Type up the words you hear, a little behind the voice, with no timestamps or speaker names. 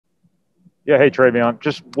Yeah, hey Trevion.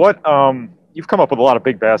 Just what you've come up with a lot of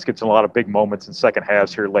big baskets and a lot of big moments in second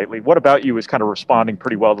halves here lately. What about you is kind of responding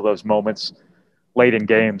pretty well to those moments late in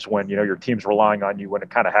games when your team's relying on you when it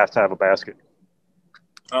kind of has to have a basket?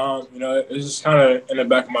 It's just kind of in the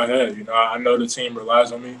back of my head. I know the team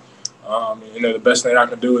relies on me. The best thing I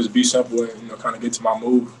can do is be simple and kind of get to my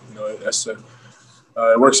move.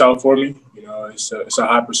 It works out for me. It's a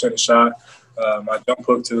high percentage shot. My jump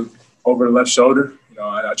hook to over the left shoulder.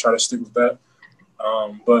 I try to stick with that.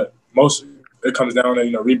 But most it comes down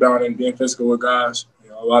to rebounding, being physical with guys.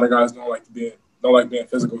 A lot of guys don't like being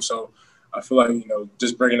physical. So I feel like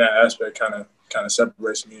just bringing that aspect kind of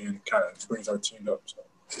separates me and kind of brings our team up. So.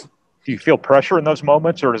 Do you feel pressure in those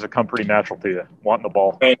moments, or does it come pretty natural to you, wanting the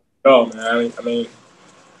ball? No, man. I mean,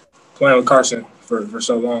 playing with Carson for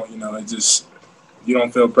so long, it just you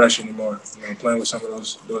don't feel pressure anymore. Playing with some of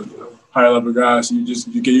those higher level guys,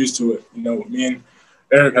 you get used to it. Me and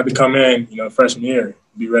Eric had to come in, freshman year,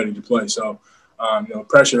 be ready to play. So,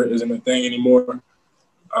 pressure isn't a thing anymore.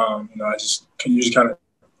 You just kind of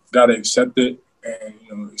got to accept it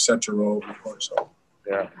and accept your role, of course. So.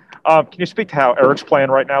 Yeah. Can you speak to how Eric's playing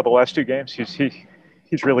right now? The last two games,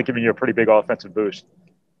 he's really giving you a pretty big offensive boost.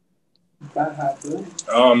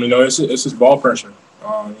 It's his ball pressure.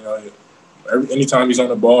 Anytime he's on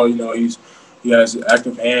the ball, he has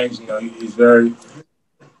active hands. He's very,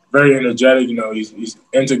 very energetic. He's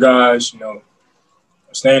into guys.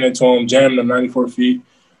 Staying into him, jamming them 94 feet.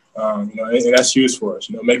 And that's huge for us.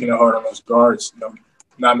 Making it hard on those guards.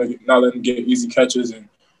 Not letting them get easy catches and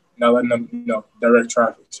not letting them direct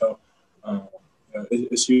traffic. So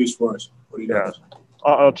it's huge for us. What he does.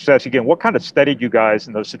 I'll just ask you again, what kind of steadied you guys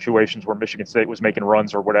in those situations where Michigan State was making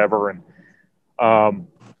runs or whatever, and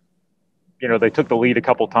they took the lead a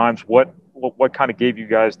couple of times. What kind of gave you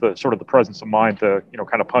guys the sort of the presence of mind to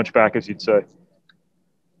kind of punch back, as you'd say?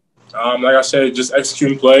 Like I said, just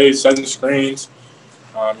executing plays, setting screens.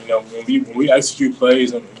 When we execute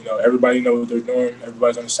plays, and everybody knows what they're doing,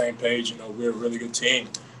 everybody's on the same page. We're a really good team.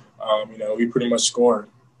 We pretty much score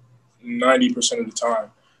 90% of the time.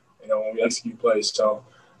 When we execute plays. So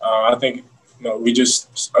I think we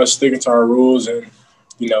just us sticking to our rules and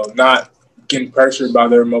not getting pressured by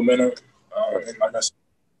their momentum. And like I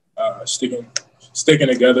said, sticking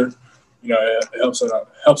together. It helps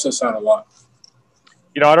us out a lot.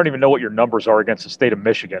 I don't even know what your numbers are against the state of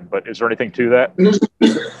Michigan, but is there anything to that?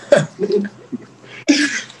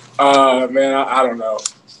 Man, I don't know.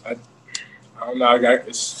 I don't know.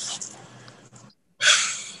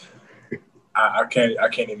 I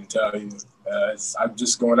can't even tell you. I'm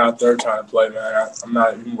just going out there trying to play, man. I'm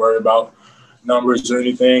not even worried about numbers or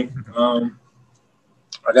anything. I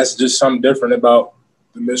guess just something different about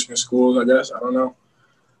the Michigan schools, I guess. I don't know.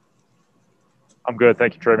 I'm good.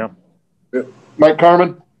 Thank you, Trevion. Yeah. Mike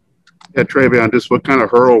Carmen? Yeah, Trevion, just what kind of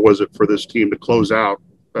hurdle was it for this team to close out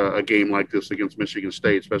a game like this against Michigan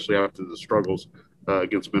State, especially after the struggles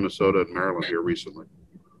against Minnesota and Maryland here recently?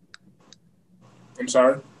 I'm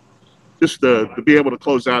sorry? Just to be able to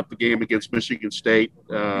close out the game against Michigan State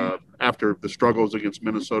after the struggles against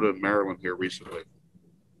Minnesota and Maryland here recently.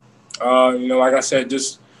 Like I said,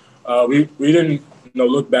 just we didn't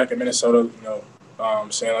look back at Minnesota,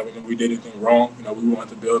 saying like we did anything wrong. We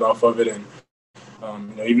wanted to build off of it, and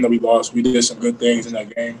even though we lost, we did some good things in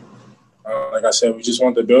that game. Like I said, we just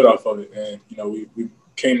wanted to build off of it, and we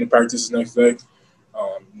came to practice the next day.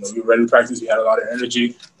 We were ready to practice. We had a lot of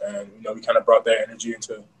energy, and we kind of brought that energy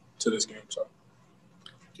into this game. So,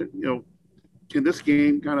 can this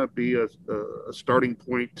game kind of be a starting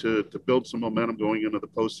point to build some momentum going into the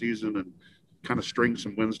postseason and kind of string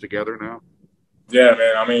some wins together now? Yeah,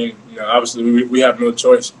 man. I mean, obviously we have no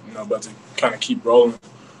choice, but to kind of keep rolling.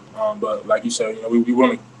 But like you said, we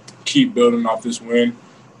want to keep building off this win.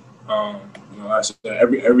 I said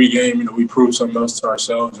every game, we prove something else to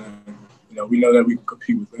ourselves, and we know that we can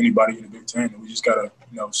compete with anybody in the Big Ten. And we just gotta,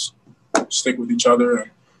 stick with each other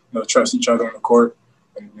and trust each other on the court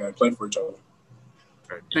and play for each other.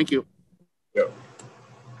 Okay. Thank you. Yeah.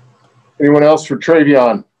 Anyone else for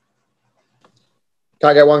Trevion? Can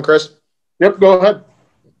I get one, Chris? Yep, go ahead.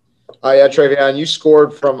 Yeah, Trevion, you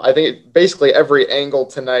scored from, I think, basically every angle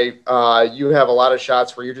tonight. You have a lot of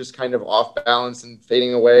shots where you're just kind of off balance and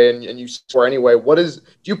fading away, and you score anyway. Do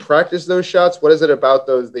you practice those shots? What is it about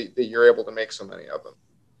those that you're able to make so many of them?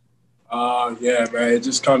 Yeah, man, it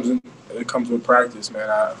just comes with practice,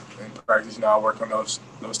 man. In practice, I work on those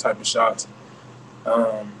type of shots.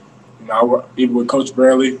 I work even with Coach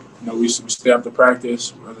Bradley. We stay after practice,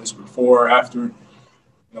 whether it's before or after.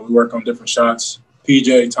 We work on different shots.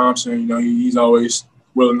 PJ Thompson, he's always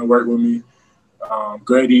willing to work with me.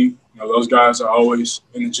 Grady, those guys are always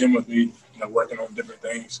in the gym with me, working on different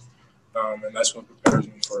things, and that's what prepares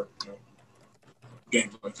me for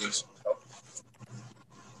games like this. So.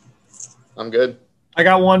 I'm good. I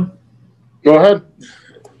got one. Go ahead.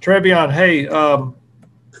 Trevion, hey,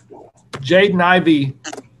 Jaden Ivey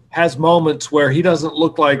has moments where he doesn't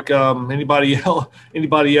look like anybody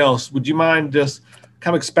else. Would you mind just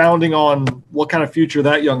kind of expounding on what kind of future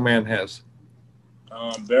that young man has?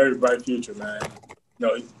 Very bright future, man.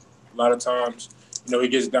 A lot of times, he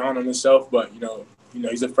gets down on himself, but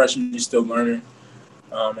he's a freshman. He's still learning.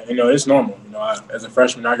 And, it's normal. As a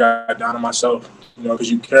freshman, I got down on myself.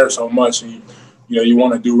 Because you care so much, and you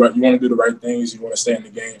want to do right. You want to do the right things. You want to stay in the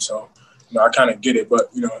game. So, I kind of get it.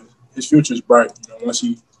 But his future is bright. Once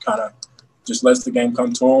he kind of just lets the game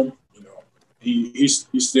come to him, he's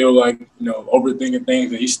still overthinking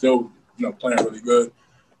things, and he's still playing really good.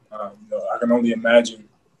 I can only imagine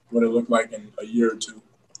what it looked like in a year or two.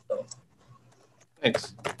 So.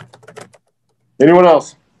 Thanks. Anyone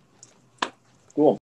else? Cool.